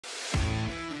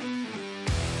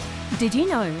Did you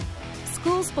know?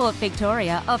 School Sport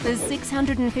Victoria offers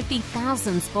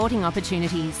 650,000 sporting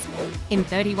opportunities in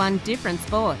 31 different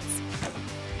sports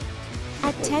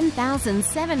at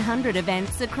 10,700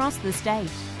 events across the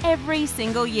state every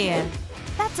single year.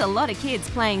 That's a lot of kids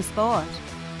playing sport.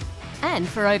 And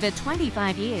for over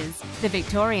 25 years, the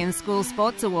Victorian School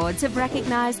Sports Awards have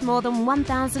recognised more than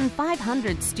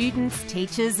 1,500 students,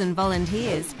 teachers and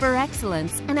volunteers for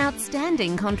excellence and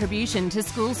outstanding contribution to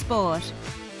school sport.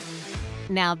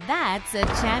 Now that's a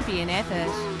champion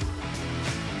effort.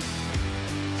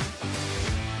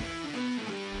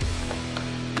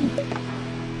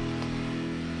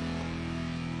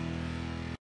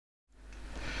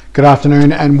 Good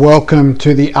afternoon and welcome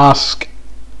to the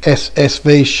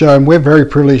ASKSSV show, and we're very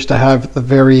privileged to have the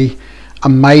very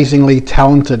amazingly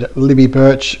talented Libby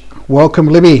Birch. Welcome,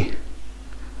 Libby.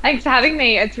 Thanks for having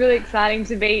me. It's really exciting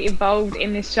to be involved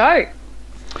in this show.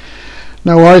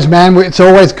 No worries, man. It's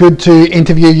always good to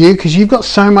interview you because you've got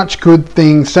so many good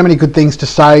things to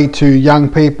say to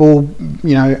young people,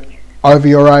 you know, over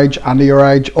your age, under your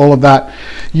age, all of that.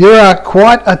 You're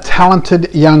quite a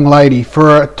talented young lady.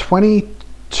 For a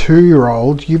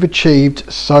 22-year-old, you've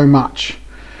achieved so much.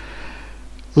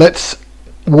 Let's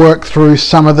work through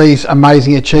some of these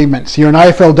amazing achievements. You're an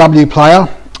AFLW player,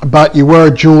 but you were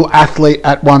a dual athlete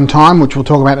at one time, which we'll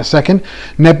talk about in a second.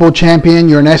 Netball champion,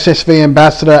 you're an SSV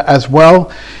ambassador as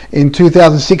well. In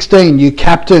 2016, you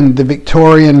captained the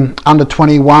Victorian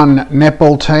under-21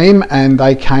 netball team and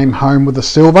they came home with a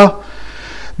silver.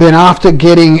 Then after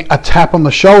getting a tap on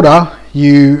the shoulder,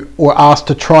 you were asked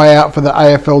to try out for the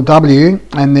AFLW,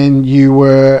 and then you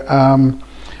were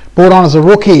brought on as a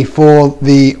rookie for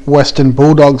the Western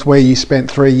Bulldogs, where you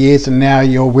spent 3 years, and now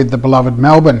you're with the beloved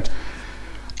Melbourne.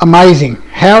 Amazing.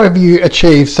 How have you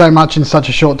achieved so much in such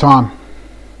a short time?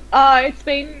 It's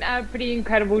been a pretty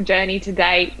incredible journey to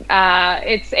date.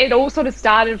 It all sort of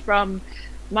started from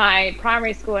my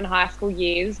primary school and high school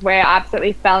years, where I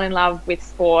absolutely fell in love with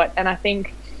sport, and I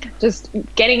think just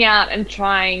getting out and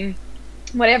trying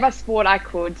whatever sport I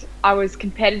could. I was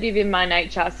competitive in my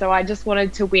nature, so I just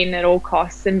wanted to win at all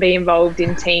costs and be involved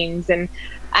in teams and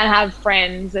have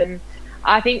friends. And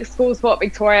I think School Sport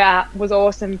Victoria was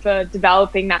awesome for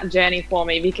developing that journey for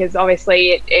me, because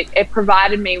obviously it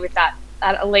provided me with that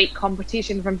elite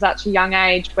competition from such a young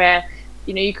age, where,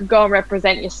 you know, you could go and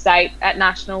represent your state at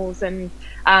nationals, and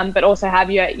but also have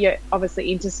your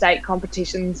obviously interstate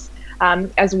competitions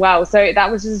as well. So that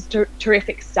was just a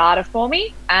terrific starter for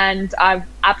me, and I've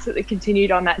absolutely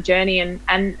continued on that journey,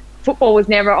 and football was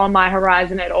never on my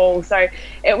horizon at all. So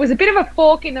it was a bit of a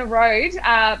fork in the road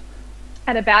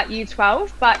at about year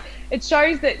 12, but it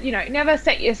shows that, you know, never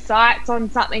set your sights on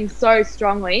something so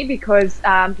strongly, because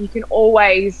you can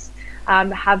always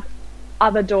have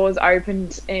other doors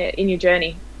opened in your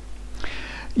journey.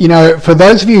 You know, for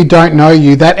those of you who don't know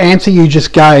you, that answer you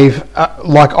just gave,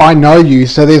 like I know you,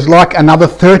 so there's like another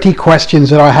 30 questions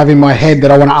that I have in my head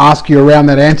that I want to ask you around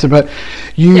that answer, but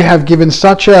you have given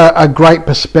such a great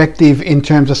perspective in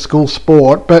terms of school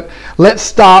sport. But let's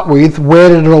start with, where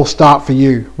did it all start for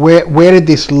you? Where did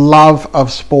this love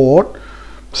of sport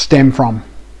stem from?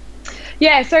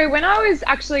 Yeah, so when I was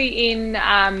actually when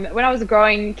I was a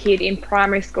growing kid in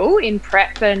primary school, in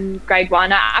prep and grade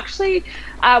 1, I actually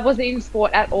wasn't in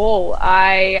sport at all.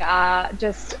 I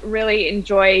just really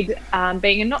enjoyed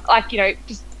being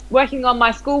just working on my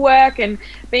schoolwork and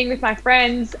being with my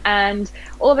friends, and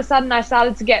all of a sudden I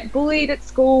started to get bullied at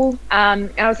school,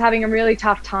 and I was having a really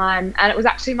tough time. And it was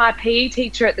actually my PE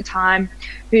teacher at the time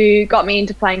who got me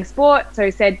into playing sport. So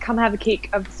he said, come have a kick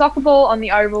of the soccer ball on the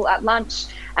oval at lunch,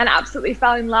 and absolutely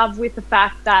fell in love with the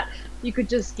fact that you could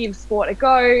just give sport a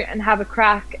go and have a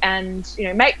crack and, you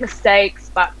know, make mistakes,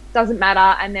 but doesn't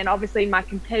matter. And then obviously my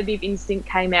competitive instinct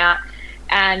came out,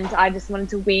 and I just wanted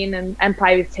to win and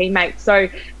play with teammates. So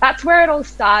that's where it all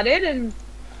started. And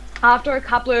after a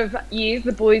couple of years,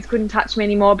 the bullies couldn't touch me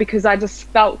anymore, because I just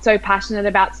felt so passionate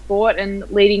about sport and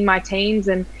leading my teams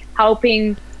and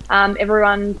helping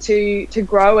everyone to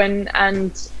grow,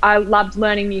 and I loved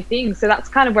learning new things. So that's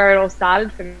kind of where it all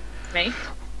started for me.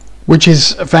 Which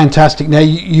is fantastic. Now,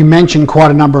 you mentioned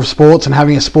quite a number of sports, and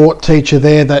having a sport teacher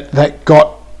there that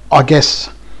got, I guess,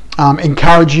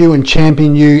 encourage you and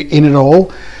champion you in it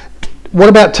all. What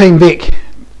about Team Vic?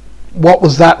 What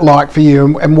was that like for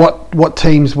you, and what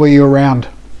teams were you around?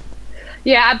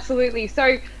 Yeah, absolutely.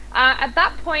 So at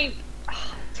that point,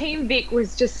 Team Vic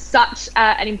was just such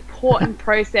an important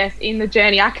process in the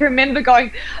journey. I can remember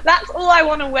going, that's all I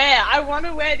want to wear. I want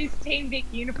to wear this Team Vic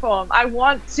uniform. I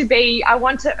want to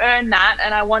earn that,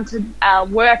 and I want to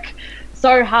work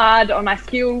so hard on my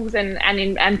skills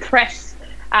and press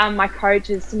my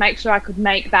coaches to make sure I could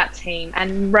make that team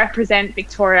and represent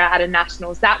Victoria at a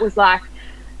nationals. That was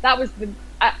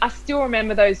I still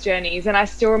remember those journeys, and I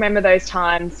still remember those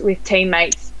times with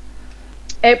teammates.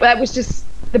 That was just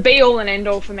the be all and end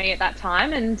all for me at that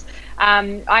time. And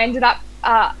I ended up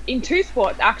in two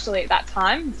sports actually at that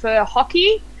time. For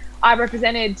hockey, I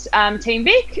represented Team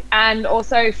Vic, and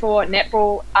also for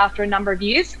netball after a number of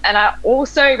years. And I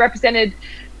also represented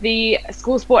the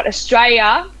School Sport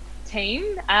Australia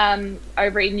team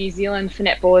over in New Zealand for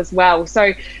netball as well.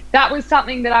 So that was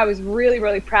something that I was really,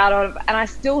 really proud of. And I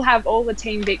still have all the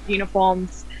Team Vic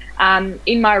uniforms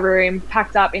in my room,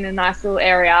 packed up in a nice little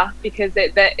area, because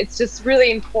it's just really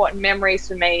important memories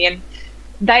for me. And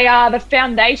they are the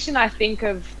foundation, I think,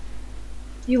 of,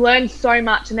 you learn so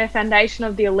much, and they're foundation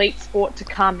of the elite sport to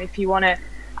come if you want to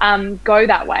go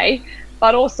that way.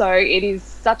 But also it is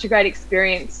such a great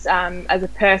experience as a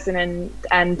person,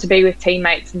 and to be with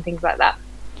teammates and things like that.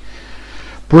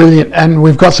 Brilliant. And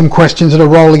we've got some questions that are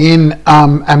rolling in,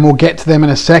 and we'll get to them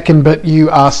in a second, but you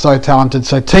are so talented.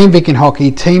 So Team Vic in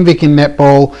hockey, Team Vic in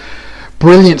netball,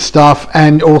 brilliant stuff,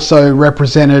 and also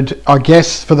represented, I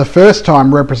guess for the first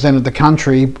time, represented the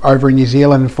country over in New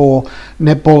Zealand for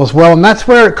netball as well. And that's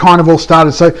where it kind of all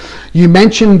started. So you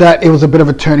mentioned that it was a bit of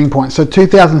a turning point. So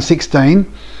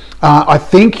 2016, I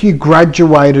think you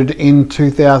graduated in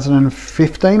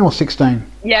 2015 or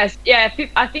 16? Yes, yeah,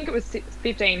 I think it was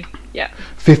 15, yeah.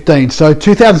 15. So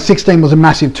 2016 was a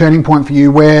massive turning point for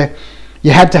you, where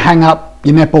you had to hang up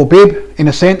your netball bib, in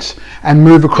a sense, and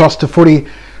move across to footy.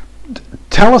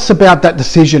 Tell us about that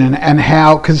decision and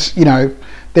how, because, you know,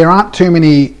 there aren't too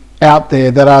many out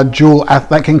there that are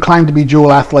that can claim to be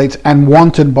dual athletes and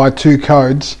wanted by two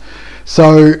codes.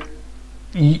 So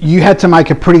you had to make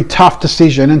a pretty tough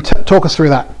decision, and talk us through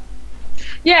that.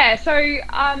 Yeah, so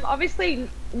obviously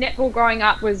netball growing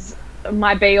up was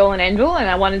my be all and end all, and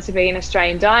I wanted to be an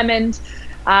Australian Diamond,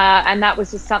 and that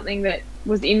was just something that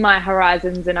was in my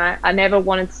horizons, and I never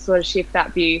wanted to sort of shift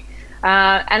that view.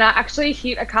 And I actually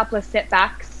hit a couple of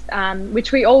setbacks,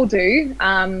 which we all do,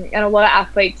 and a lot of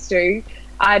athletes do.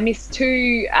 I missed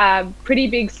two pretty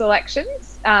big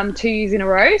selections 2 years in a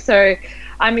row, so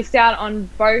I missed out on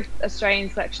both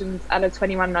Australian selections at a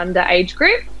 21 under age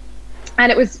group,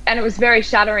 and it was very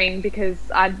shattering, because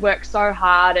I'd worked so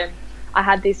hard, and I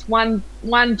had this one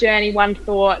journey, one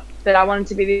thought, that I wanted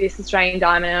to be this Australian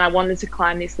Diamond, and I wanted to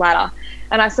climb this ladder.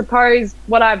 And I suppose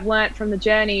what I've learnt from the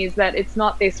journey is that it's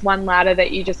not this one ladder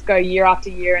that you just go year after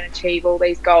year and achieve all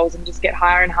these goals and just get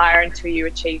higher and higher until you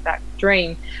achieve that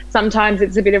dream. Sometimes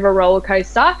it's a bit of a roller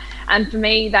coaster, and for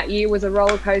me that year was a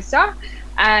roller coaster.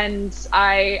 And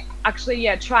I actually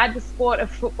tried the sport of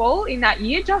football in that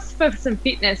year, just for some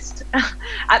fitness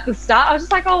at the start. I was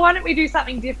just like, oh, why don't we do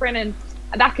something different, and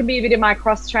that could be a bit of my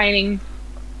cross training.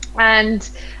 And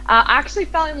I actually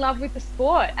fell in love with the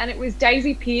sport, and it was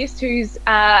Daisy Pearce, who's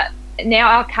now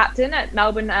our captain at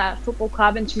Melbourne Football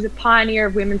Club, and she's a pioneer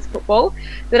of women's football,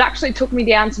 that actually took me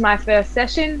down to my first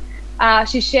session.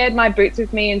 She shared my boots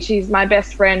with me, and she's my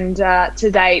best friend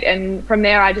to date. And from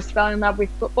there I just fell in love with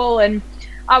football, and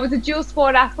I was a dual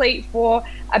sport athlete for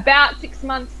about 6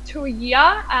 months to a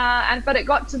year, but it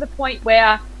got to the point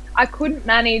where I couldn't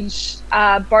manage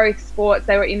both sports.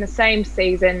 They were in the same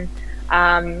season,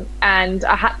 and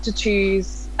I had to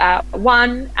choose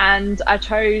one, and I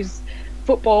chose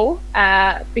football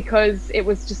because it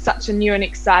was just such a new and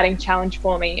exciting challenge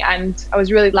for me, and I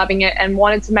was really loving it, and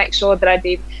wanted to make sure that I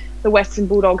did the Western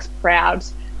Bulldogs proud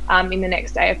in the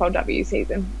next AFLW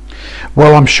season.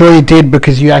 Well, I'm sure you did,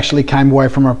 because you actually came away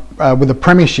from with a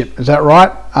premiership. Is that right?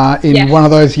 In one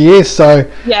of those years. So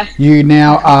yes. You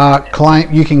now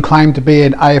you can claim to be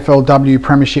an AFLW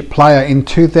Premiership player in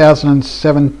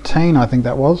 2017. I think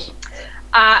that was.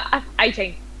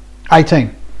 18.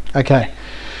 18. Okay.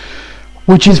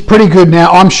 Which is pretty good.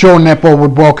 Now, I'm sure netball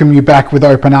would welcome you back with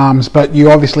open arms, but you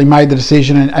obviously made the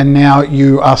decision, and now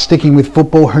you are sticking with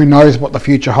football. Who knows what the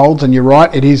future holds? And you're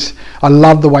right, it is. I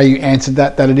love the way you answered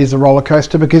that it is a roller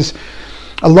coaster, because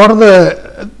a lot of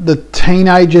the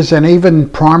teenagers and even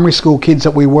primary school kids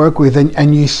that we work with,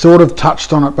 and you sort of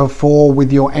touched on it before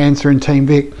with your answer in Team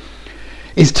Vic,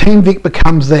 is Team Vic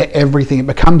becomes their everything. It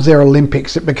becomes their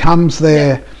Olympics. It becomes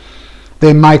their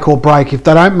make or break. If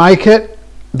they don't make it,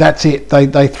 that's it.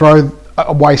 They throw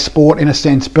away sport in a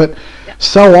sense. But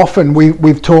so often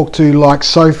we've talked to, like,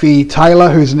 Sophie Taylor,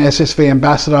 who's an SSV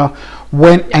ambassador,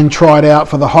 went and tried out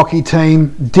for the hockey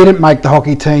team, didn't make the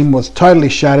hockey team, was totally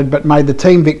shattered, but made the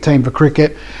Team Vic team for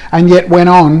cricket, and yet went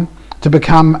on to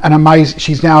become an amazing.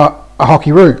 She's now a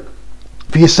hockey root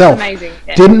for yourself. Amazing.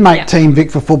 Yeah. Didn't make Team Vic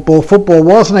for football. Football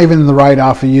wasn't even in the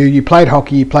radar for you. You played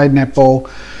hockey, you played netball.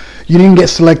 You didn't get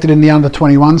selected in the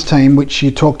under-21s team, which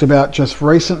you talked about just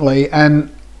recently,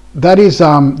 and that is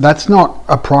that's not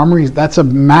a primary, that's a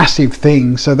massive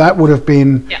thing. So that would have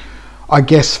been, I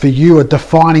guess, for you, a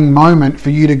defining moment for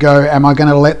you to go, am I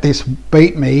going to let this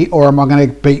beat me, or am I going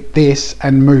to beat this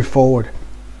and move forward?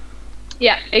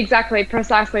 Yeah, exactly,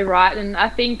 precisely right. And I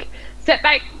think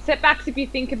setbacks, if you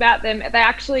think about them, they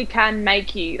actually can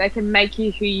make you. They can make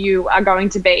you who you are going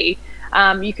to be.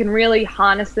 You can really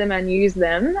harness them and use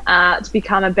them to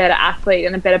become a better athlete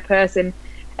and a better person.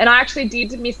 And I actually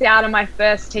did miss out on my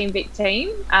first Team Vic team.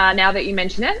 Now that you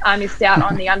mention it, I missed out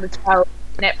on the under-12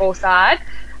 netball side.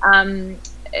 And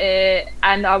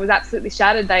I was absolutely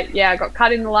shattered. I got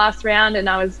cut in the last round, and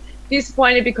I was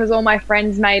disappointed because all my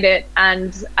friends made it.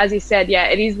 And as you said,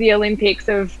 it is the Olympics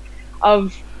of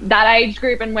that age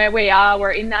group and where we are.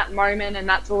 We're in that moment, and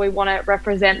that's what we want to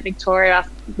represent Victoria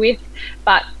with.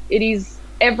 But it is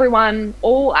everyone,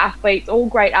 all athletes, all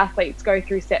great athletes go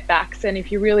through setbacks, and if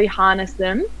you really harness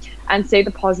them and see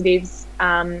the positives,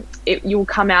 you'll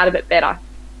come out of it better.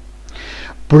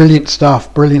 Brilliant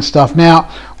stuff, brilliant stuff. Now,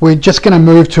 we're just going to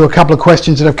move to a couple of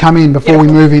questions that have come in before we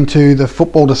move into the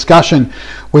football discussion.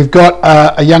 We've got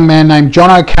a young man named John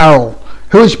O'Carroll.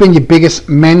 Who has been your biggest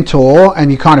mentor, and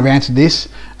you kind of answered this,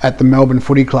 at the Melbourne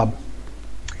Footy Club?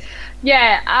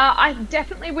 I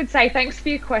definitely would say, thanks for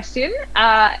your question,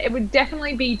 it would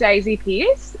definitely be Daisy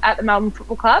Pearce at the Melbourne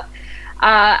Football Club.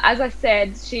 As I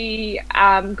said, she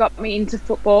got me into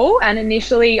football, and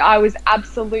initially I was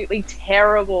absolutely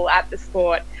terrible at the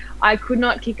sport. I could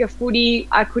not kick a footy,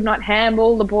 I could not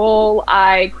handball the ball,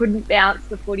 I couldn't bounce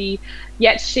the footy,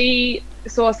 yet she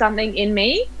saw something in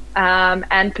me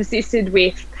and persisted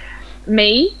with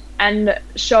me and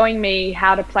showing me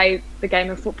how to play the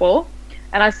game of football.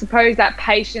 And I suppose that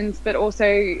patience, but also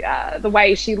the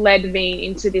way she led me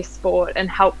into this sport and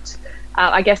helped,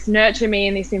 I guess, nurture me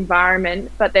in this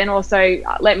environment, but then also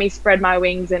let me spread my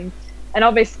wings. And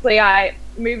obviously I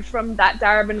moved from that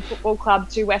Darebin Football Club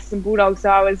to Western Bulldogs, so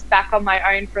I was back on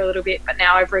my own for a little bit, but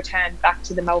now I've returned back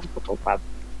to the Melbourne Football Club.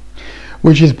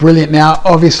 Which is brilliant. Now,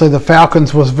 obviously the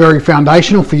Falcons was very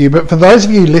foundational for you, but for those of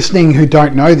you listening who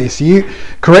don't know this, you,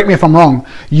 correct me if I'm wrong,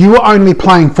 you were only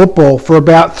playing football for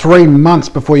about 3 months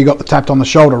before you got the tapped on the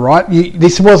shoulder, right?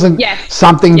 This wasn't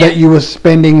something that you were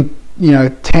spending,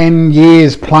 10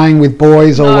 years playing with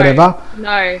boys or whatever?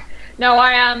 No,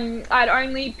 I'd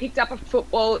only picked up a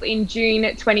football in June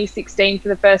 2016 for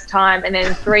the first time, and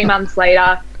then 3 months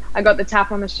later I got the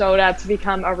tap on the shoulder to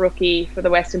become a rookie for the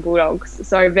Western Bulldogs.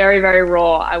 So very, very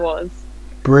raw I was.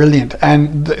 Brilliant.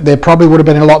 And there probably would have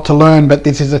been a lot to learn, but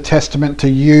this is a testament to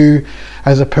you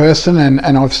as a person,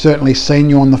 and I've certainly seen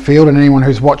you on the field, and anyone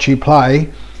who's watched you play,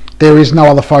 there is no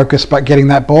other focus but getting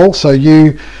that ball. So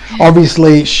you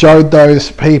obviously showed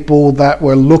those people that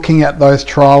were looking at those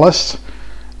trialists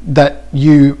that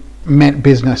you meant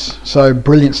business. So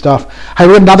brilliant stuff. Hey,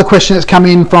 we have another question that's come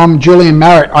in from Julian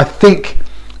Marrett. I think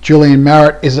Julian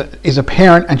Marrett is a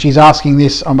parent, and she's asking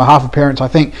this on behalf of parents, I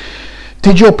think.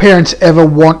 Did your parents ever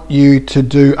want you to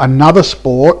do another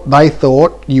sport they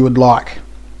thought you would like?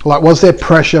 Like, was there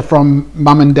pressure from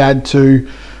mum and dad to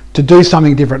do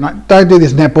something different? Like, don't do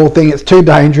this netball thing, it's too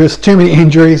dangerous, too many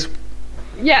injuries.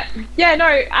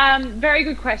 Very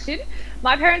good question.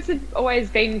 My parents have always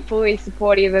been fully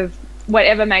supportive of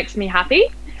whatever makes me happy.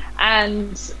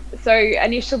 And so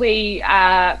initially,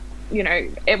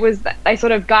 it was, they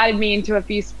sort of guided me into a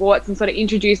few sports and sort of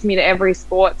introduced me to every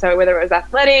sport. So whether it was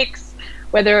athletics,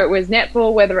 whether it was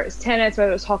netball, whether it was tennis, whether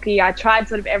it was hockey, I tried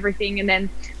sort of everything. And then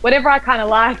whatever I kind of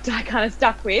liked, I kind of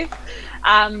stuck with.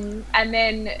 And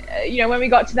then, when we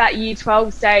got to that year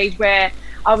 12 stage where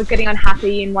I was getting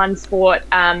unhappy in one sport,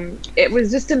 it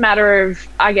was just a matter of,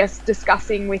 I guess,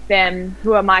 discussing with them,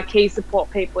 who are my key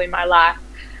support people in my life,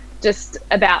 just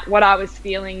about what I was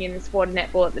feeling in the sport of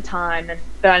netball at the time, and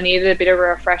that I needed a bit of a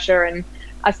refresher. And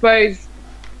I suppose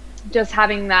just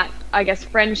having that, I guess,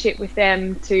 friendship with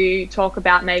them to talk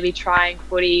about maybe trying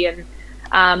footy, and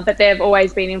but they've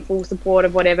always been in full support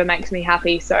of whatever makes me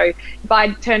happy. So if I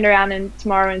turned around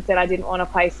tomorrow and said I didn't want to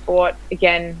play sport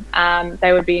again,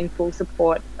 they would be in full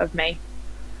support of me.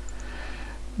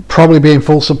 Probably be in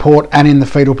full support and in the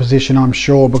fetal position, I'm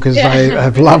sure, because they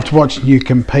have loved watching you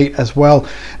compete as well.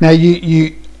 Now,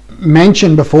 you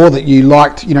mentioned before that you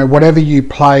liked, whatever you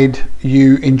played,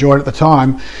 you enjoyed at the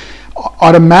time.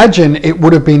 I'd imagine it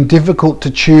would have been difficult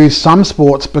to choose some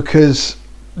sports, because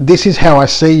this is how I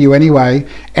see you anyway.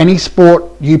 Any sport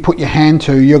you put your hand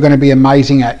to, you're going to be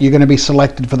amazing at. You're going to be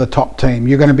selected for the top team.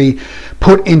 You're going to be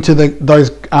put into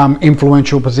those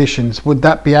influential positions. Would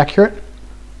that be accurate?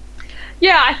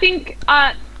 Yeah, I think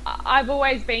I've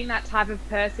always been that type of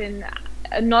person.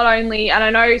 not only, and I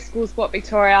know School Sport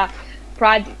Victoria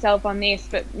prides itself on this,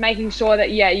 but making sure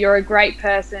that, yeah, you're a great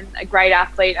person, a great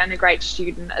athlete, and a great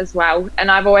student as well. And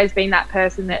I've always been that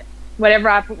person that whatever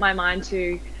I put my mind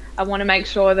to, I want to make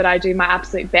sure that I do my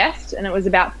absolute best, and it was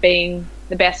about being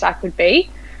the best I could be.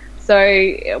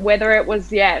 So whether it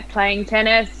was, yeah, playing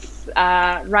tennis,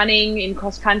 running in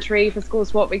cross country for School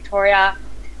Sport Victoria,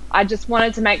 I just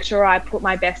wanted to make sure I put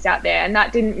my best out there. And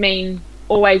that didn't mean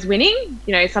always winning.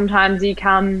 You know, sometimes you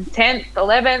come 10th,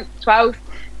 11th, 12th,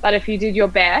 but if you did your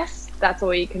best, that's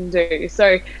all you can do.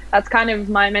 So that's kind of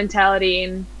my mentality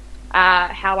in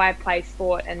how I play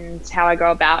sport and how I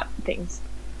go about things.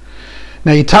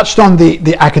 Now, you touched on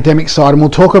the academic side, and we'll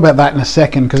talk about that in a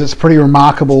second, because it's pretty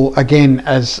remarkable, again,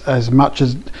 as much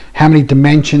as how many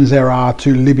dimensions there are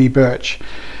to Libby Birch.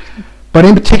 But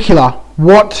in particular,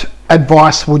 what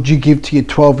advice would you give to your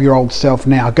 12-year-old self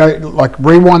now? Go, like,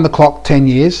 rewind the clock 10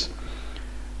 years.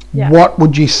 Yeah. What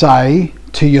would you say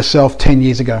to yourself 10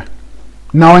 years ago,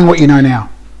 knowing what you know now?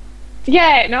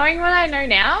 Yeah, knowing what I know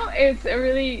now is a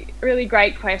really, really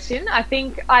great question. I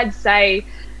think I'd say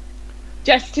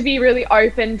just to be really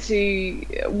open to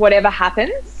whatever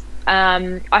happens.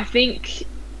 I think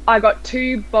I got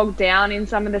too bogged down in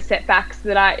some of the setbacks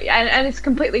that and it's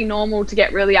completely normal to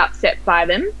get really upset by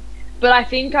them, but I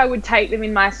think I would take them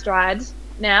in my stride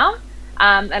now,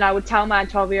 and I would tell my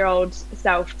 12-year-old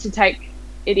self to take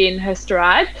it in her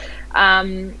stride,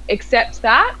 accept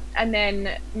that, and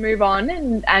then move on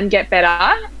and get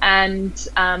better, and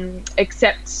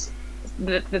accept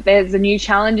that there's a new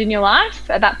challenge in your life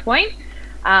at that point.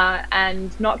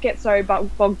 And not get so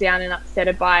bogged down and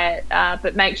upset by it,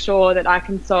 but make sure that I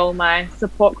console my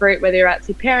support group, whether that's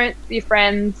your parents, your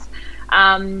friends,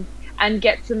 and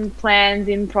get some plans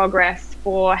in progress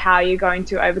for how you're going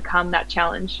to overcome that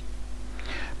challenge.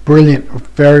 Brilliant,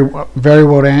 very, very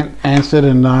well answered,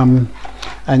 and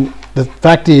the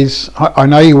fact is, I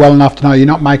know you well enough to know you're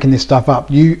not making this stuff up.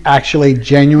 You actually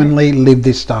genuinely live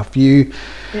this stuff. You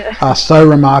are so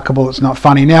remarkable, it's not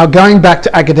funny. Now, going back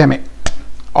to academic,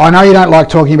 I know you don't like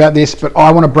talking about this, but I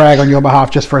want to brag on your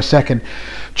behalf just for a second.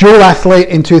 Dual athlete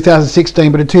in 2016,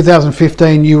 but in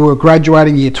 2015 you were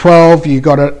graduating year 12. You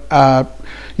got it.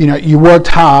 You worked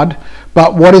hard.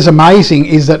 But what is amazing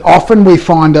is that often we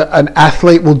find an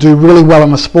athlete will do really well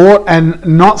in a sport and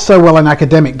not so well in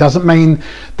academic. Doesn't mean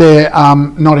they're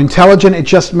not intelligent. It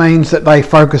just means that they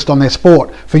focused on their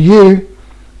sport. For you,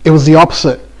 it was the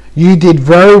opposite. You did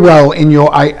very well in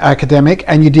your academic,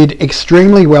 and you did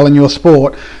extremely well in your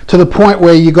sport, to the point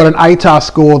where you got an ATAR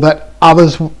score that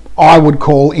others I would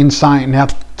call insane. Now,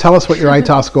 tell us what your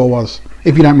ATAR score was,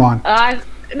 if you don't mind. No,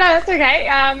 that's okay.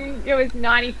 It was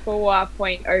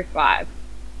 94.05.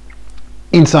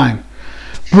 Insane.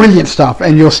 Brilliant stuff.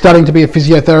 And you're studying to be a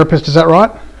physiotherapist, is that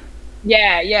right?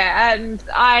 Yeah. And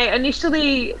I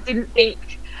initially didn't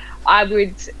think I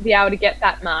would be able to get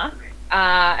that mark.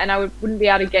 And I wouldn't be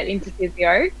able to get into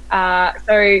physio.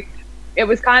 So it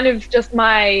was kind of just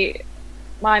my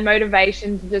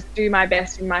motivation to just do my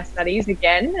best in my studies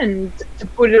again, and to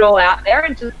put it all out there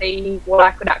and to see what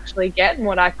I could actually get and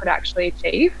what I could actually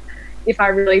achieve if I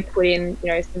really put in,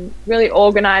 some really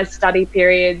organised study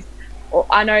periods.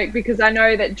 Because I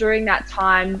know that during that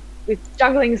time, with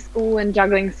juggling school and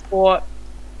juggling sport,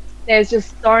 there's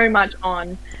just so much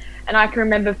on. And I can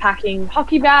remember packing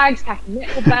hockey bags, packing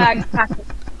netball bags, packing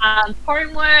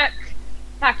homework,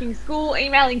 packing school,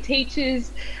 emailing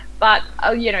teachers. But,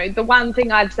 the one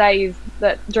thing I'd say is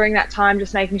that during that time,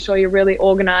 just making sure you're really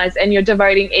organised and you're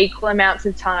devoting equal amounts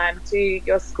of time to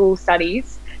your school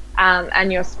studies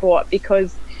and your sport,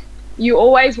 because you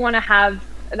always want to have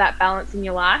that balance in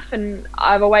your life. And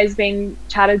I've always been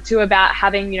chatted to about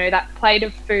having, that plate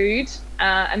of food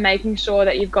and making sure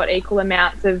that you've got equal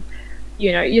amounts of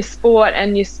your sport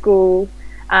and your school,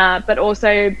 but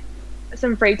also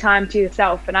some free time to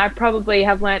yourself. And I probably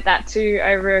have learnt that too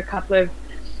over a couple of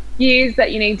years,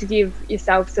 that you need to give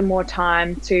yourself some more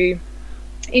time to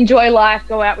enjoy life,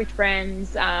 go out with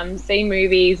friends, see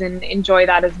movies, and enjoy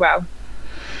that as well.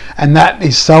 And that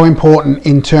is so important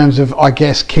in terms of, I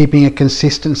guess, keeping a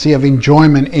consistency of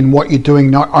enjoyment in what you're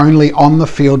doing, not only on the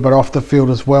field but off the field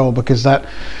as well, because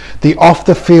the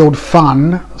off-the-field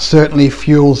fun certainly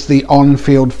fuels the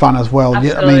on-field fun as well.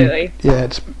 Absolutely.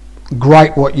 It's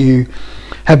great what you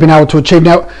have been able to achieve.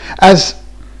 Now,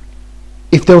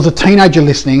 if there was a teenager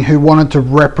listening who wanted to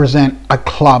represent a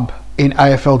club in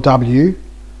AFLW,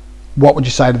 what would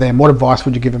you say to them? What advice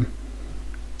would you give them?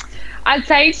 I'd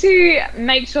say to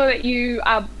make sure that you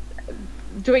are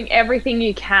doing everything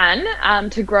you can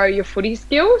to grow your footy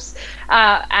skills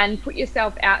and put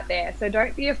yourself out there. So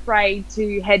don't be afraid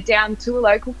to head down to a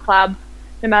local club,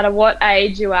 no matter what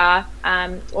age you are,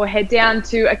 or head down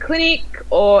to a clinic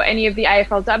or any of the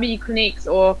AFLW clinics,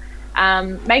 or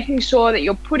making sure that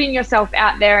you're putting yourself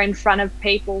out there in front of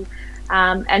people.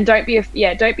 And don't be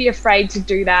afraid to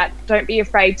do that. Don't be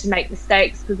afraid to make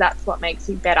mistakes, because that's what makes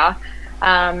you better.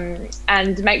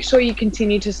 And make sure you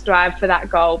continue to strive for that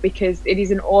goal, because it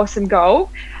is an awesome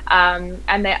goal.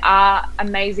 And there are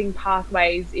amazing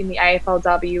pathways in the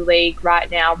AFLW League right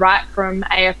now, right from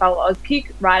AFL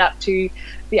Auskick right up to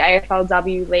the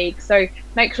AFLW League. So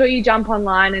make sure you jump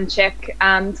online and check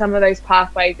some of those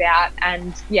pathways out.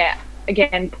 And yeah,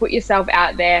 again, put yourself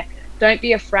out there. Don't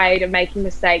be afraid of making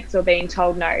mistakes or being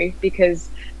told no, because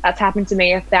that's happened to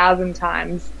me 1,000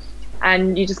 times.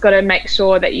 And you just got to make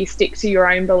sure that you stick to your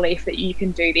own belief that you can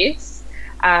do this,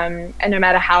 and no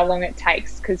matter how long it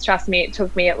takes, because trust me, it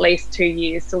took me at least 2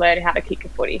 years to learn how to kick a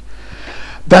footy.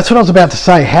 That's what I was about to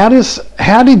say. How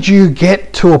did you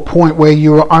get to a point where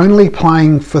you were only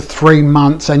playing for 3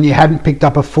 months and you hadn't picked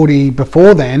up a footy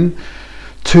before then,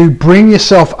 to bring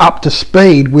yourself up to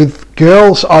speed with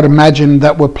girls, I'd imagine,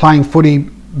 that were playing footy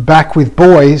back with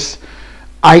boys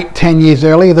 8-10 years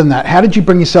earlier than that? How did you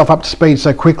bring yourself up to speed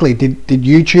so quickly? Did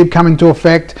YouTube come into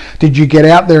effect? Did you get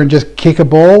out there and just kick a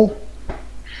ball?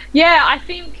 Yeah, I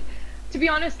think, to be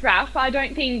honest, Ralph, I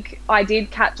don't think I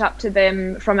did catch up to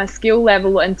them from a skill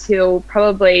level until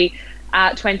probably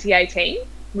 2018,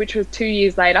 which was 2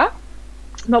 years later.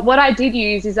 But what I did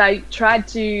use is I tried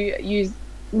to use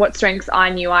what strengths I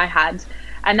knew I had,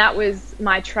 and that was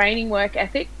my training work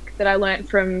ethic that I learned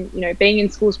from being in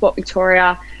School Sport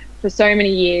Victoria for so many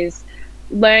years,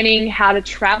 learning how to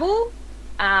travel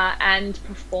and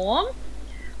perform,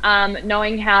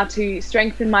 knowing how to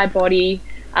strengthen my body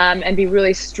and be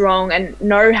really strong and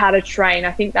know how to train.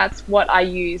 I think that's what I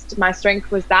used. My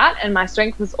strength was that, and my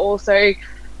strength was also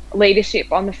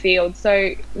leadership on the field.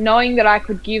 So knowing that I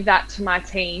could give that to my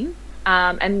team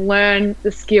and learn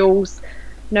the skills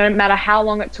no matter how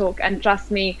long it took. And trust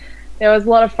me, there was a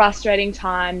lot of frustrating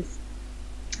times,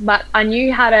 but I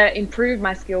knew how to improve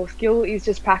my skill. Skill is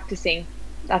just practicing.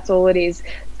 That's all it is.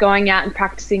 It's going out and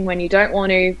practicing when you don't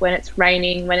want to, when it's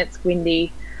raining, when it's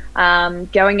windy,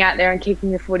 going out there and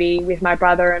kicking the footy with my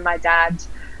brother and my dad,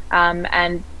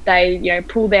 and they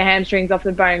pulled their hamstrings off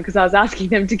the bone because I was asking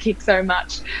them to kick so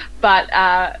much.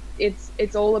 But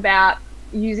it's all about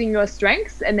using your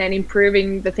strengths and then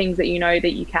improving the things that you know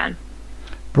that you can.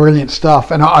 Brilliant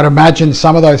stuff. And I'd imagine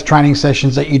some of those training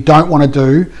sessions that you don't want to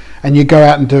do and you go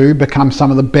out and do become some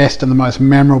of the best and the most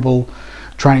memorable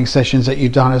training sessions that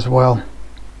you've done as well.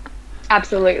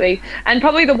 Absolutely. And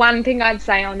probably the one thing I'd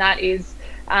say on that is,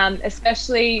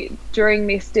 especially during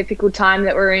this difficult time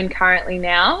that we're in currently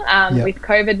now, with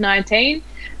COVID-19,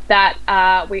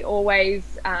 that we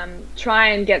always try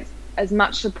and get as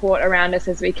much support around us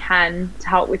as we can to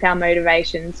help with our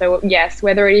motivation. So yes,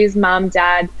 whether it is mum,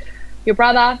 dad, your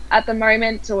brother at the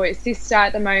moment, or your sister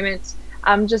at the moment,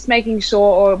 just making sure,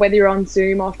 or whether you're on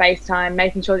Zoom or FaceTime,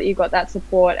 making sure that you've got that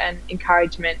support and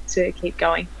encouragement to keep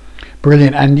going.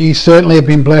 Brilliant. And you certainly have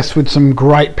been blessed with some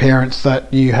great parents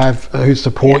that you have who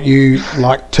support you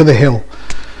like to the hill.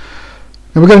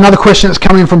 Now we've got another question that's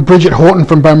coming from Bridget Horton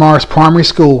from Beaumaris Primary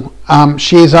School.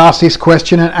 She has asked this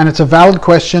question, and it's a valid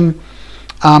question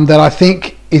that I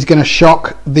think is going to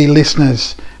shock the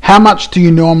listeners. How much do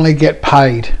you normally get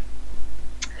paid?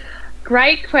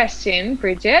 Great question,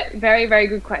 Bridget. Very, very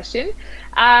good question.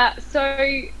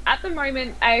 So at the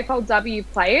moment, AFLW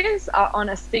players are on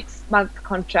a 6-month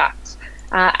contract.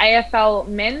 AFL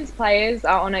men's players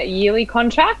are on a yearly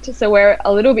contract, so we're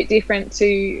a little bit different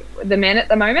to the men at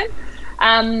the moment.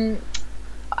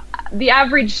 The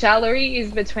average salary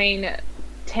is between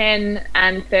 $10,000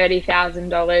 and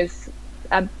 $30,000.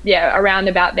 Around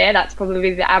about there. That's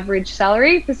probably the average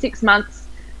salary for 6 months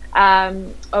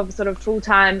of sort of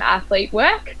full-time athlete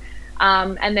work.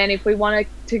 And then if we wanted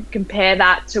to compare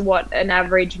that to what an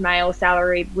average male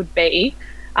salary would be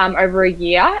over a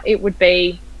year, it would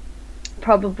be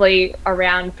probably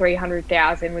around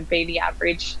 $300,000 would be the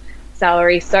average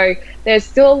salary. So there's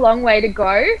still a long way to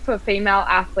go for female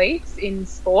athletes in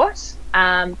sport,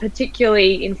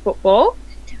 particularly in football.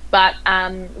 But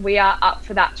we are up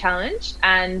for that challenge,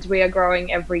 and we are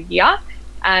growing every year.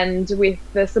 And with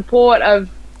the support of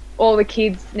all the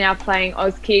kids now playing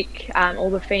Auskick, all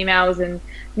the females and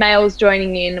males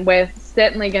joining in, we're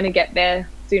certainly going to get there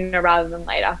sooner rather than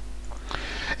later.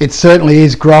 It certainly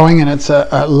is growing, and it's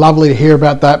lovely to hear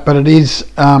about that, but it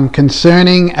is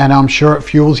concerning, and I'm sure it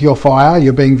fuels your fire.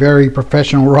 You're being very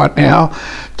professional right now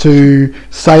to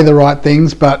say the right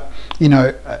things, but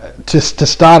to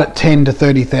start at 10 to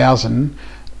 30,000,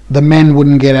 the men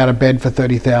wouldn't get out of bed for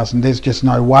 30,000. There's just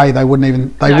no way. They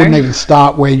wouldn't even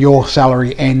start where your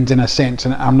salary ends, in a sense.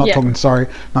 And I'm not talking, sorry,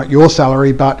 not your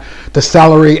salary, but the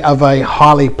salary of a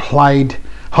highly paid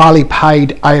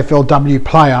AFLW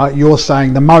player. You're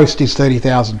saying the most is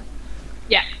 30,000.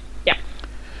 Yeah.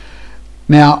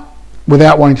 Now,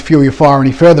 without wanting to fuel your fire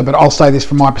any further, but I'll say this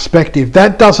from my perspective,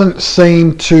 that doesn't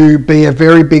seem to be a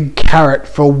very big carrot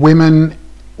for women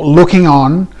looking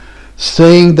on,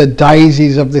 seeing the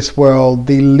Daisies of this world,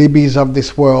 the Libbies of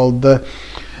this world, the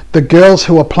girls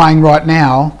who are playing right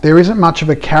now. There isn't much of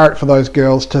a carrot for those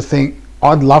girls to think,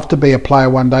 I'd love to be a player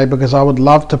one day, because I would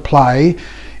love to play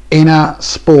in a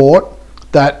sport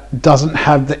that doesn't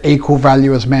have the equal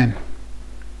value as men.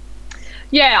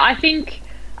 Yeah, I think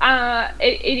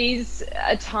it is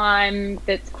a time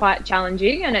that's quite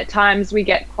challenging, and at times we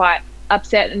get quite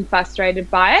upset and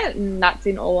frustrated by it, and that's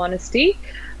in all honesty.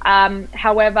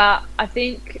 However, I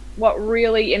think what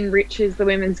really enriches the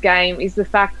women's game is the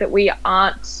fact that we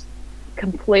aren't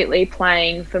completely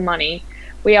playing for money.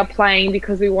 We are playing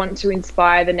because we want to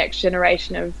inspire the next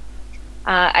generation of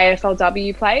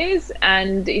AFLW players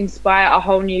and inspire a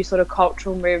whole new sort of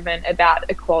cultural movement about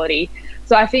equality.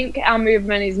 So I think our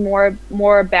movement is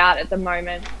more about, at the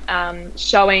moment,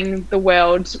 showing the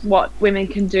world what women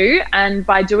can do, and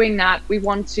by doing that, we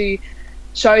want to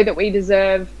show that we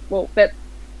deserve, that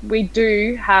we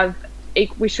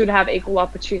should have equal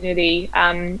opportunity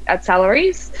at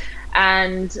salaries,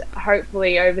 and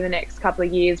hopefully over the next couple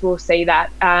of years we'll see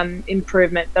that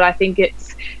improvement. But I think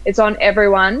it's on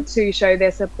everyone to show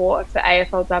their support for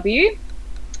AFLW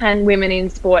and women in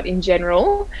sport in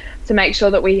general, to make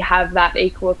sure that we have that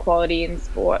equal equality in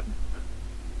sport.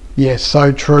 Yes,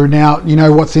 so true. Now, you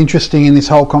know what's interesting in this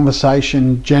whole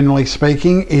conversation, generally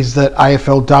speaking, is that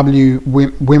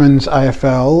AFLW, women's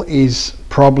AFL, is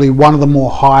probably one of the more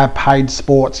higher paid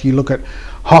sports. You look at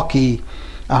hockey,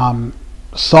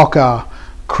 soccer,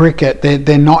 cricket,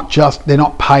 they're not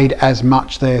paid as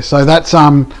much there. So that's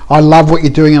I love what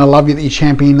you're doing, and I love that you're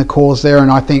championing the cause there,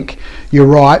 and I think you're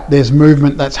right, there's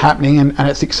movement that's happening, and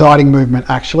it's exciting movement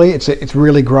actually. It's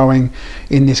really growing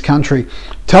in this country.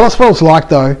 Tell us what it's like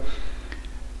though,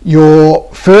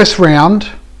 your first round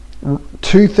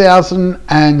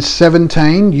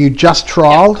 2017, you just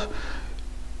trialled.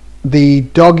 The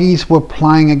Doggies were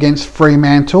playing against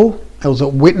Fremantle. It was at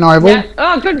Whitten Oval. Yeah.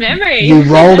 Oh, good memory. You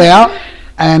rolled out.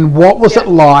 And what was it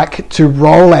like to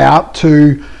roll out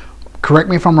to, correct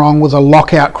me if I'm wrong, was a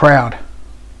lockout crowd?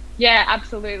 Yeah,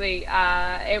 absolutely.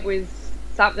 It was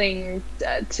something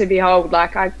to behold.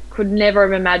 Like, I could never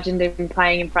have imagined him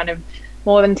playing in front of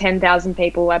more than 10,000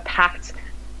 people. A packed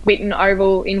Whitten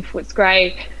Oval in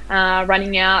Footscray,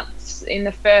 running out in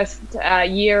the first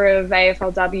year of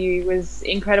AFLW was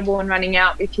incredible, and running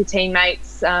out with your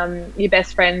teammates, your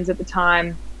best friends at the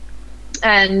time,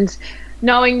 and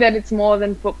knowing that it's more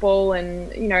than football.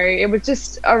 And you know, it was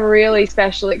just a really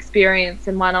special experience,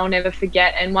 and one I'll never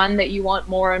forget, and one that you want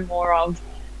more and more of.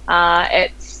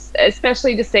 It's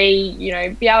especially to see, you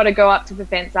know, be able to go up to the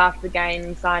fence after the game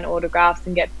and sign autographs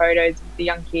and get photos with the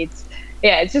young kids.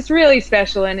 Yeah, it's just really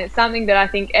special, and it's something that I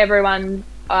think everyone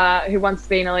who wants to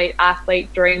be an elite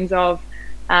athlete dreams of.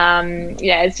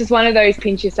 Yeah, it's just one of those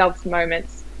pinch yourself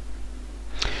moments.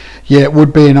 Yeah, it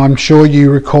would be, and I'm sure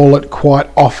you recall it quite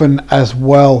often as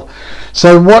well.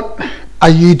 So what are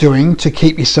you doing to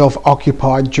keep yourself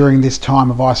occupied during this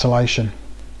time of isolation?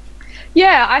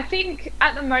 Yeah, I think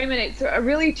at the moment it's a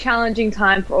really challenging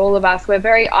time for all of us. We're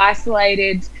very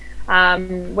isolated.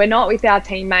 We're not with our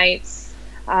teammates,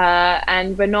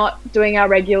 and we're not doing our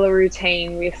regular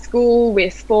routine with school,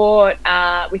 with sport,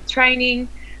 with training.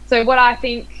 So what I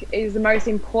think is the most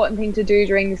important thing to do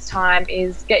during this time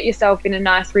is get yourself in a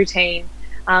nice routine,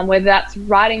 whether that's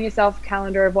writing yourself a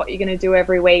calendar of what you're going to do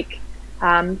every week,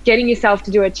 getting yourself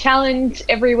to do a challenge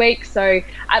every week. So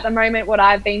at the moment, what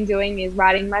I've been doing is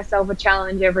writing myself a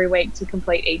challenge every week to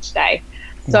complete each day.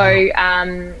 So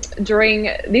during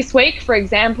this week, for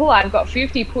example, I've got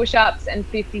 50 push-ups and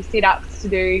 50 sit-ups to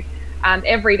do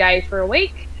every day for a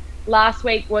week. Last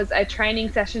week was a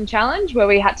training session challenge where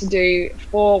we had to do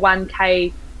 4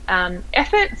 1K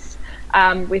efforts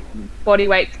with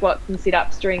bodyweight squats and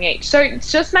sit-ups during each. So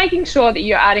it's just making sure that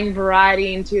you're adding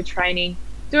variety into your training,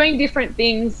 doing different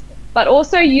things, but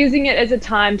also using it as a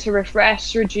time to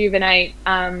refresh, rejuvenate,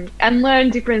 and learn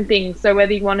different things. So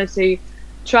whether you wanted to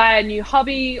try a new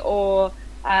hobby or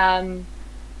learn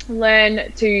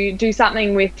to do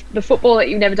something with the football that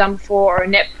you've never done before, or a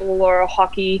netball or a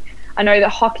hockey. I know that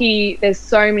hockey, there's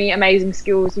so many amazing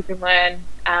skills you can learn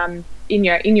in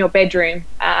your bedroom.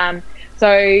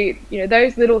 So, you know,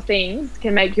 those little things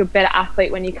can make you a better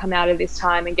athlete when you come out of this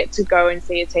time and get to go and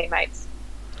see your teammates.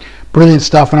 Brilliant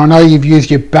stuff. And I know you've used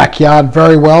your backyard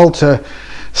very well to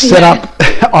set up.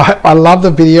 I love the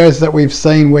videos that we've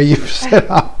seen where you've set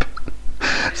up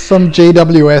some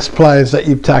GWS players that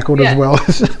you've tackled as well.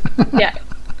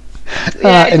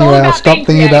 Anyway, I'll stop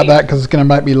thinking about that because it's going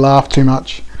to make me laugh too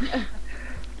much.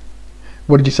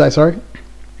 What did you say, sorry?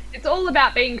 It's all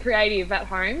about being creative at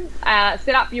home.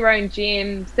 Set up your own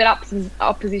gym, set up some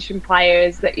opposition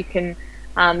players that you can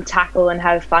tackle and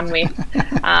have fun with.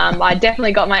 I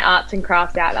definitely got my arts and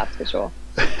crafts out, that's for sure.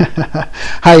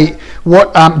 Hey,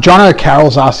 what John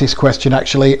O'Carroll's asked this question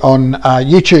actually on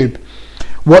YouTube.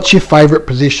 What's your favourite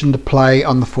position to play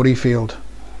on the footy field?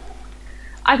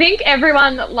 I think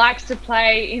everyone likes to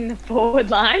play in the forward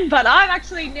line, but I've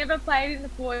actually never played in the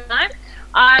forward line.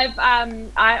 I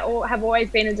have always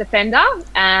been a defender,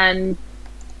 and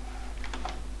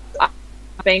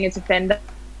being a defender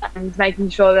and making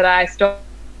sure that I stop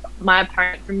my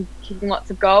opponent from kicking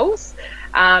lots of goals.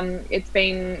 It's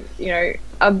been, you know,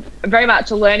 very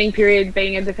much a learning period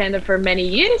being a defender for many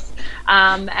years,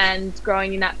 and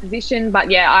growing in that position.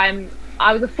 But yeah,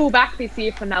 I was a fullback this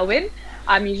year for Melbourne.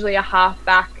 I'm usually a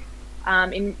halfback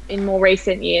in more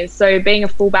recent years. So being a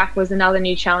fullback was another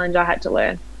new challenge I had to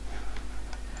learn.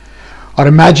 I'd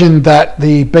imagine that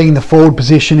being the forward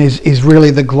position is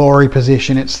really the glory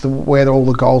position. It's where all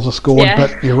the goals are scored. Yeah.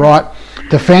 But you're right,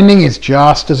 defending is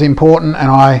just as important,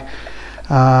 and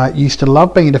I used to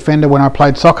love being a defender when I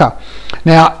played soccer.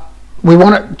 Now, we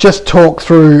want to just talk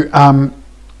through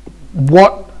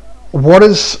what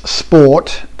has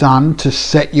sport done to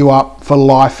set you up for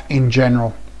life in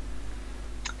general?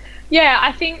 Yeah,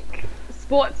 I think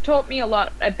sports taught me a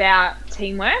lot about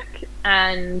teamwork,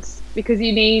 and because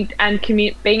you need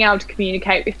being able to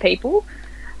communicate with people,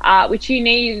 which you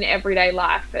need in everyday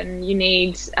life, and you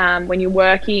need when you're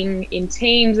working in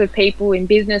teams of people, in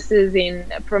businesses.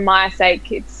 For my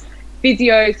sake, it's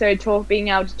physio, so being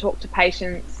able to talk to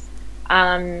patients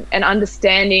and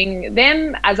understanding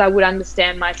them as I would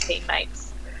understand my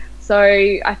teammates. So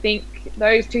I think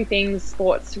those two things,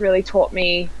 sports really taught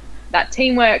me that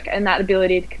teamwork and that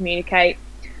ability to communicate.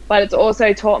 But it's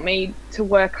also taught me to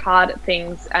work hard at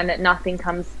things, and that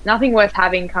nothing worth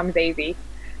having comes easy.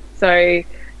 So,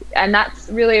 and that's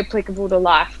really applicable to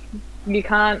life. You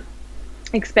can't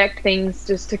expect things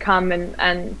just to come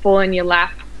and fall in your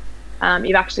lap.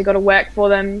 You've actually got to work for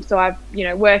them. So I've,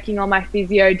 working on my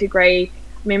physio degree,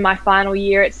 I'm in my final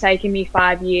year. It's taken me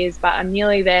 5 years, but I'm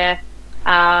nearly there.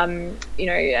 And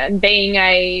being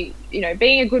a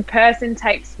good person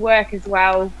takes work as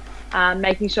well.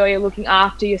 Making sure you're looking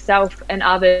after yourself and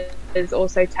others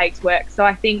also takes work. So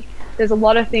I think there's a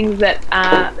lot of things that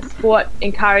sport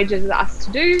encourages us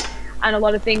to do, and a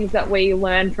lot of things that we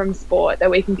learn from sport that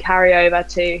we can carry over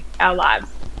to our lives.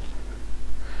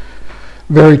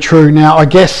 Very true. Now, I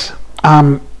guess,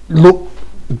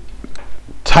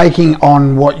 taking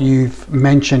on what you've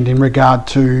mentioned in regard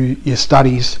to your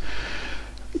studies,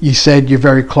 you said you're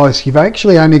very close. You've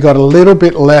actually only got a little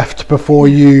bit left before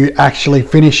you actually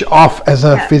finish off as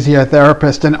a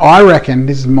physiotherapist. And I reckon,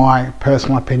 this is my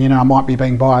personal opinion, I might be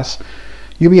being biased,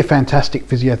 you'll be a fantastic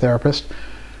physiotherapist,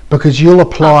 because you'll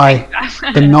apply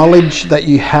the knowledge that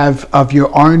you have of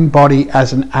your own body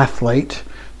as an athlete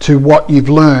to what you've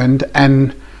learned,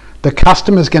 and the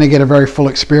customer's going to get a very full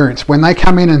experience. When they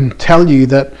come in and tell you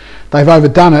that they've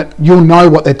overdone it, you'll know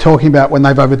what they're talking about when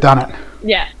they've overdone it.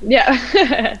 Yeah,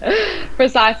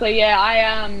 precisely. Yeah,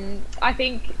 I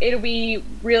think it'll be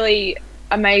really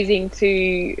amazing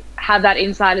to have that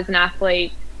insight as an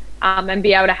athlete, and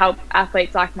be able to help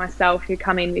athletes like myself who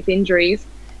come in with injuries.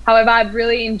 However, I've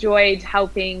really enjoyed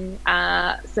helping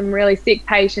some really sick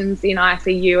patients in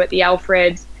ICU at the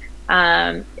Alfred,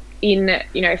 in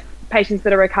patients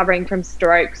that are recovering from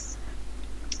strokes.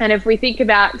 And if we think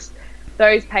about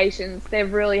those patients,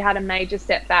 they've really had a major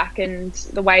setback, and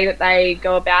the way that they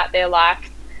go about their life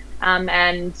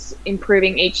and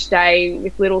improving each day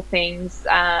with little things,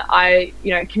 I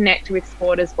connect with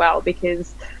sport as well,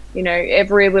 because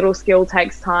every little skill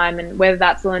takes time, and whether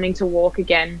that's learning to walk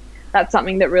again, that's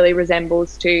something that really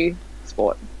resembles to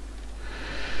sport.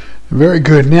 Very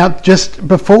good. Now, just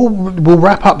before we'll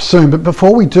wrap up soon, but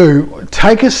before we do,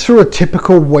 take us through a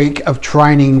typical week of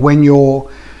training when you're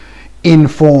in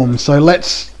form. So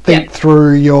let's think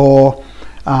through your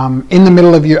in the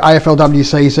middle of your AFLW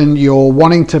season, you're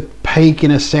wanting to peak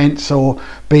in a sense, or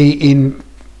be in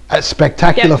a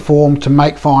spectacular form to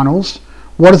make finals.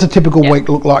 What does a typical week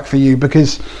look like for you?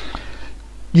 Because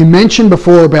you mentioned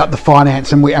before about the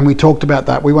finance, and we talked about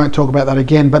that. We won't talk about that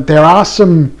again, but there are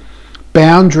some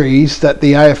boundaries that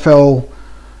the AFL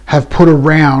have put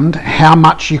around how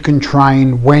much you can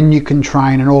train, when you can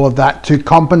train, and all of that to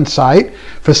compensate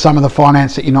for some of the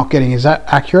finance that you're not getting. Is that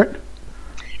accurate?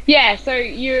 Yeah, so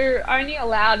you're only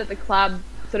allowed at the club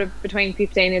sort of between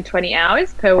 15 and 20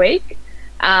 hours per week.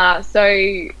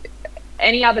 So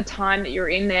any other time that you're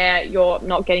in there, you're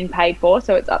not getting paid for.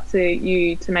 So it's up to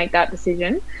you to make that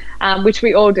decision, which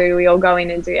we all do. We all go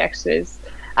in and do extras.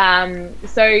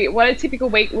 So what a typical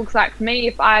week looks like for me,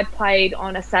 if I played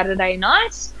on a Saturday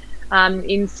night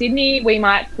in Sydney, we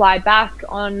might fly back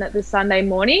on the Sunday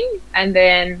morning, and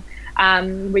then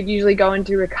we'd usually go and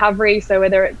do recovery. So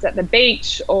whether it's at the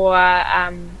beach or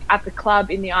at the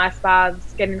club in the ice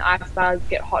baths, get in ice baths,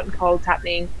 get hot and colds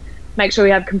happening, make sure we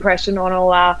have compression on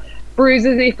all our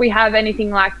bruises if we have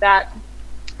anything like that.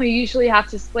 We usually have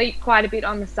to sleep quite a bit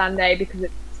on the Sunday because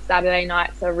it's Saturday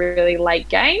night's a really late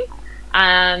game.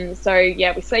 So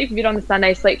yeah, we sleep a bit on the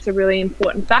Sunday. Sleep's a really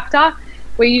important factor.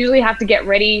 We usually have to get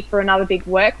ready for another big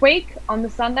work week on the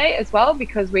Sunday as well,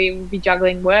 because we will be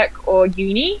juggling work or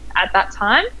uni at that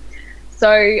time.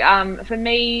 So for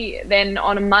me, then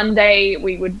on a Monday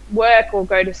we would work or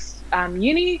go to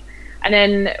uni, and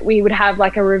then we would have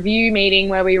like a review meeting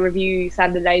where we review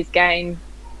Saturday's game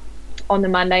on the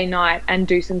Monday night and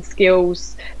do some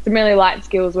skills, some really light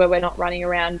skills where we're not running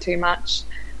around too much,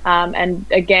 and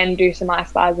again do some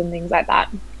ice bars and things like that.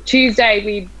 Tuesday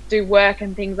we do work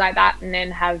and things like that, and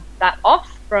then have that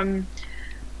off from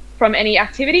any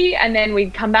activity, and then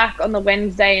we'd come back on the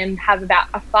Wednesday and have about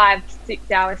a 5 to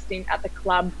 6 hour stint at the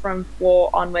club from 4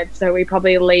 onwards. So we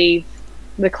probably leave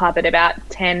the club at about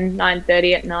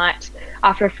 9:30 at night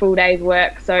after a full day's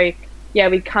work. So yeah,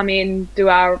 we'd come in, do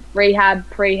our rehab,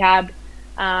 prehab,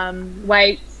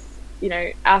 weights, you know,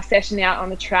 our session out on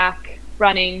the track,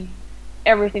 running,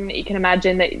 everything that you can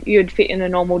imagine that you'd fit in a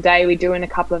normal day, we do in a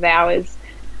couple of hours.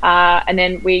 And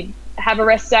then we have a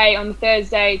rest day on the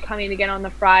Thursday, come in again on the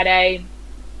Friday,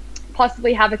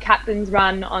 possibly have a captain's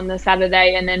run on the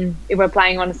Saturday, and then if we're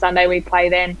playing on a Sunday, we play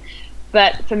then.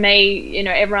 But for me, you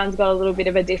know, everyone's got a little bit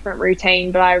of a different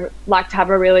routine, but I like to have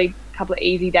a really couple of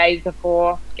easy days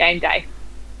before game day.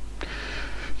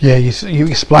 Yeah, you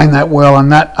explained that well,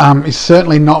 and that is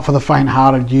certainly not for the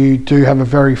faint-hearted. You do have a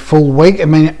very full week. I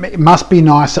mean, it must be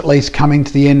nice at least coming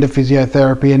to the end of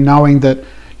physiotherapy and knowing that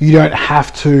you don't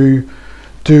have to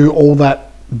do all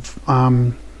that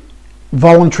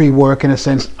voluntary work, in a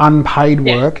sense, unpaid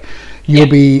work. You'll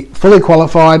be fully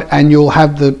qualified, and you'll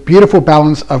have the beautiful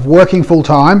balance of working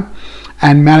full-time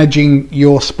and managing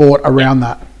your sport around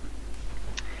that.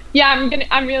 Yeah,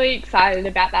 I'm really excited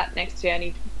about that next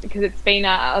journey, because it's been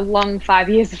a long 5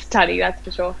 years of study, that's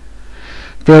for sure.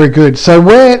 Very good. So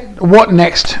what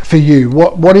next for you?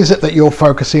 What is it that you're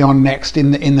focusing on next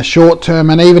in the short term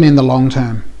and even in the long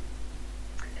term?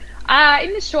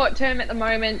 In the short term at the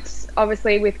moment,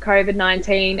 obviously with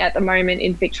COVID-19 at the moment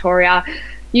in Victoria,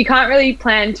 you can't really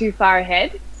plan too far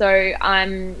ahead. So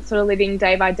I'm sort of living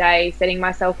day by day, setting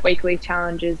myself weekly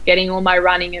challenges, getting all my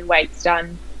running and weights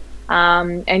done,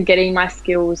 and getting my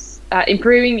skills,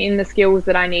 improving in the skills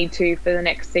that I need to for the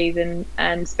next season,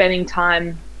 and spending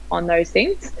time on those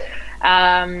things.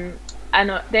 And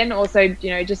then also, you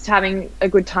know, just having a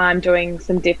good time doing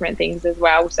some different things as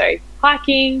well. So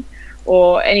hiking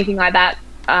or anything like that,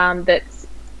 that's,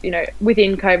 you know,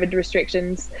 within COVID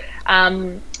restrictions.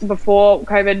 Before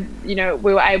COVID, you know,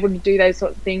 we were able to do those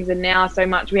sorts of things, and now so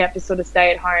much we have to sort of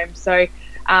stay at home. So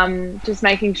just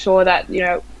making sure that, you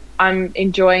know, I'm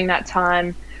enjoying that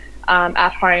time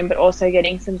at home, but also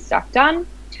getting some stuff done.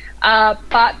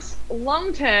 But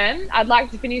long term, I'd like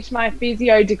to finish my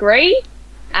physio degree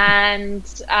and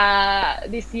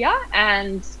this year,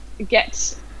 and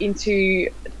get into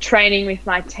training with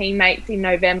my teammates in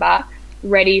November,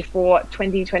 ready for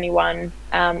 2021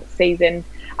 season.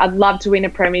 I'd love to win a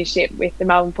premiership with the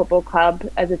Melbourne Football Club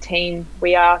as a team.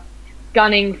 We are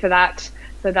gunning for that,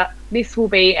 so that this will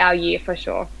be our year for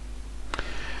sure.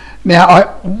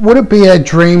 Now, would it be a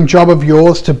dream job of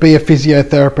yours to be a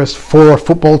physiotherapist for a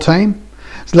football team?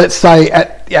 So let's say,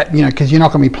 you know, because you're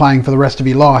not going to be playing for the rest of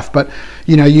your life, but,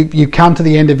 you know, you come to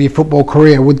the end of your football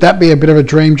career. Would that be a bit of a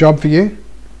dream job for you?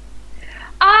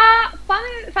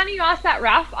 Funny you asked that,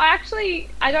 Raf.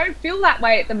 I don't feel that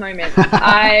way at the moment.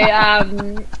 I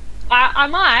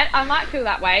might feel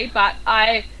that way, but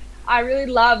I really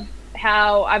love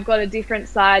how I've got a different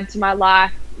side to my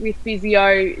life with physio.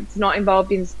 It's not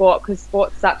involved in sport, because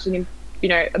sport's such an, you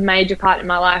know, a major part in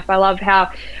my life. I love how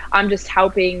I'm just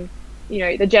helping, you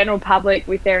know, the general public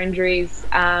with their injuries,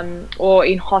 or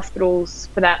in hospitals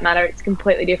for that matter. It's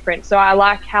completely different. So I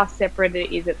like how separate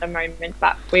it is at the moment,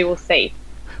 but we will see.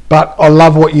 But I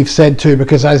love what you've said too,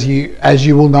 because as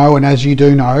you will know, and as you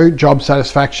do know, job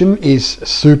satisfaction is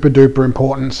super duper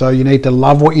important. So you need to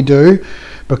love what you do,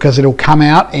 because it'll come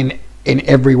out in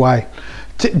every way.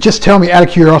 Just tell me, out of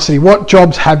curiosity, what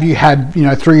jobs have you had, you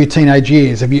know, through your teenage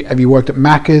years? Have you worked at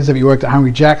Macca's? Have you worked at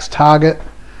Hungry Jack's, Target?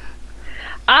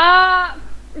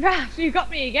 Ralph, you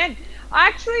got me again. I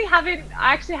actually haven't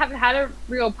had a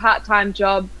real part-time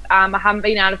job. I haven't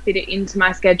been able to fit it into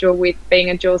my schedule with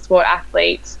being a dual sport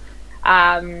athlete,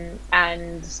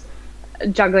 and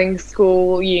juggling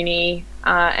school, uni,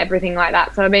 everything like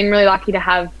that. So I've been really lucky to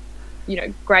have, you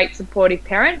know, great supportive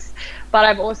parents. But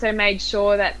I've also made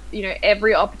sure that, you know,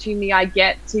 every opportunity I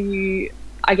get to,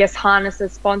 I guess, harness a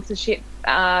sponsorship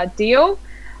deal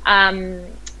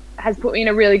has put me in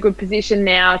a really good position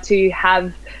now to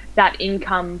have that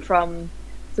income from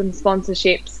some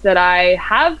sponsorships that I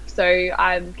have. So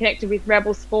I'm connected with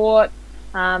Rebel Sport,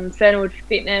 Fernwood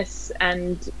Fitness,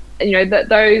 and, you know,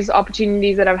 those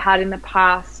opportunities that I've had in the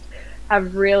past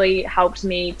have really helped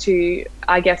me to,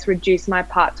 I guess, reduce my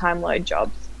part-time load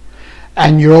jobs.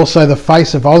 And you're also the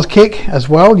face of Auskick as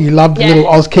well. You love the little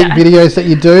Auskick videos that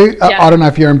you do. I don't know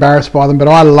if you're embarrassed by them, but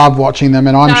I love watching them,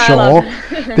 and I'm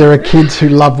sure there are kids who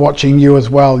love watching you as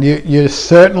well. You're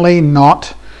certainly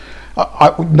not...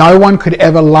 no one could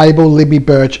ever label Libby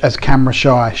Birch as camera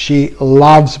shy. She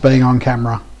loves being on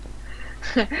camera.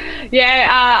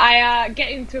 I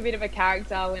get into a bit of a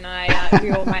character when I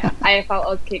do all my AFL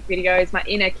Auskick videos. My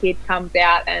inner kid comes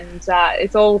out, and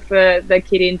it's all for the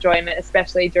kid enjoyment,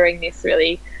 especially during this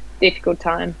really difficult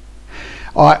time.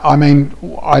 I mean,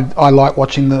 I like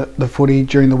watching the footy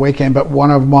during the weekend, but one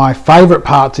of my favourite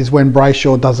parts is when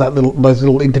Brayshaw does those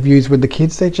little interviews with the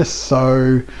kids. They're just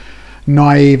so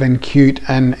naive and cute,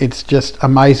 and it's just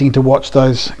amazing to watch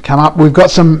those come up. We've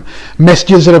got some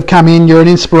messages that have come in. You're an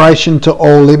inspiration to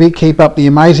all, Libby. Keep up the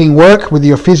amazing work with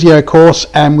your physio course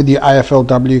and with your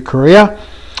AFLW career.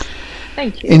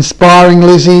 Thank you. Inspiring,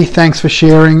 Lizzie. Thanks for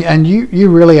sharing. And you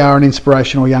really are an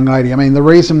inspirational young lady. I mean, the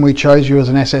reason we chose you as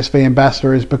an SSV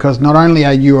ambassador is because not only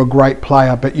are you a great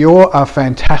player, but you're a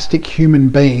fantastic human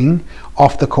being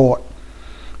off the court.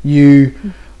 You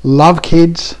love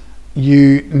kids,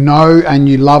 you know, and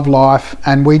you love life,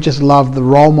 and we just love the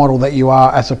role model that you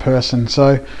are as a person.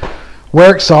 So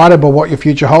we're excited about what your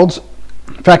future holds.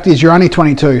 Fact is, you're only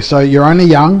 22, so you're only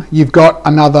young. You've got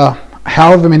another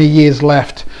however many years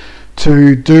left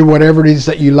to do whatever it is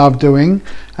that you love doing,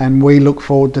 and we look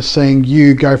forward to seeing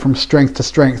you go from strength to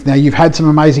strength. Now, you've had some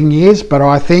amazing years, but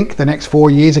I think the next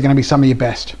 4 years are going to be some of your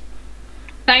best.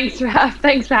 Thanks for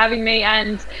having me,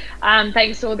 and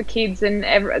thanks to all the kids and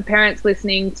parents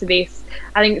listening to this.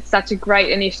 I think it's such a great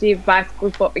initiative by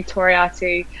School Sport Victoria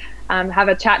to have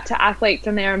a chat to athletes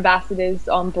and their ambassadors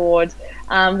on board.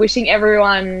 Wishing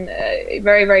everyone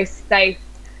very, very safe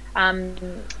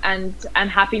and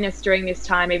happiness during this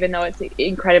time, even though it's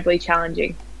incredibly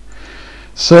challenging.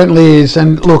 Certainly is.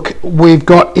 And look, we've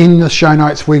got in the show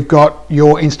notes, we've got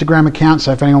your Instagram account,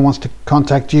 so if anyone wants to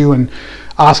contact you and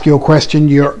ask your question,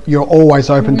 you're always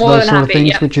open to those sort of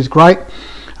things, which is great.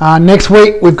 Next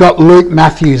week we've got Luke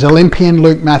Matthews, Olympian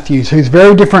Luke Matthews, who's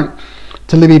very different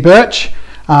to Libby Birch,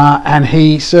 and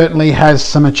he certainly has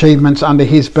some achievements under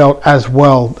his belt as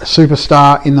well. A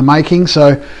superstar in the making.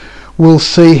 So we'll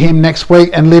see him next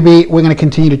week. And Libby, we're going to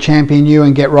continue to champion you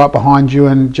and get right behind you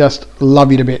and just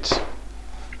love you to bits.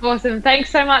 Awesome.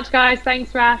 Thanks so much, guys.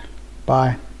 Thanks, Raph.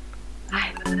 Bye.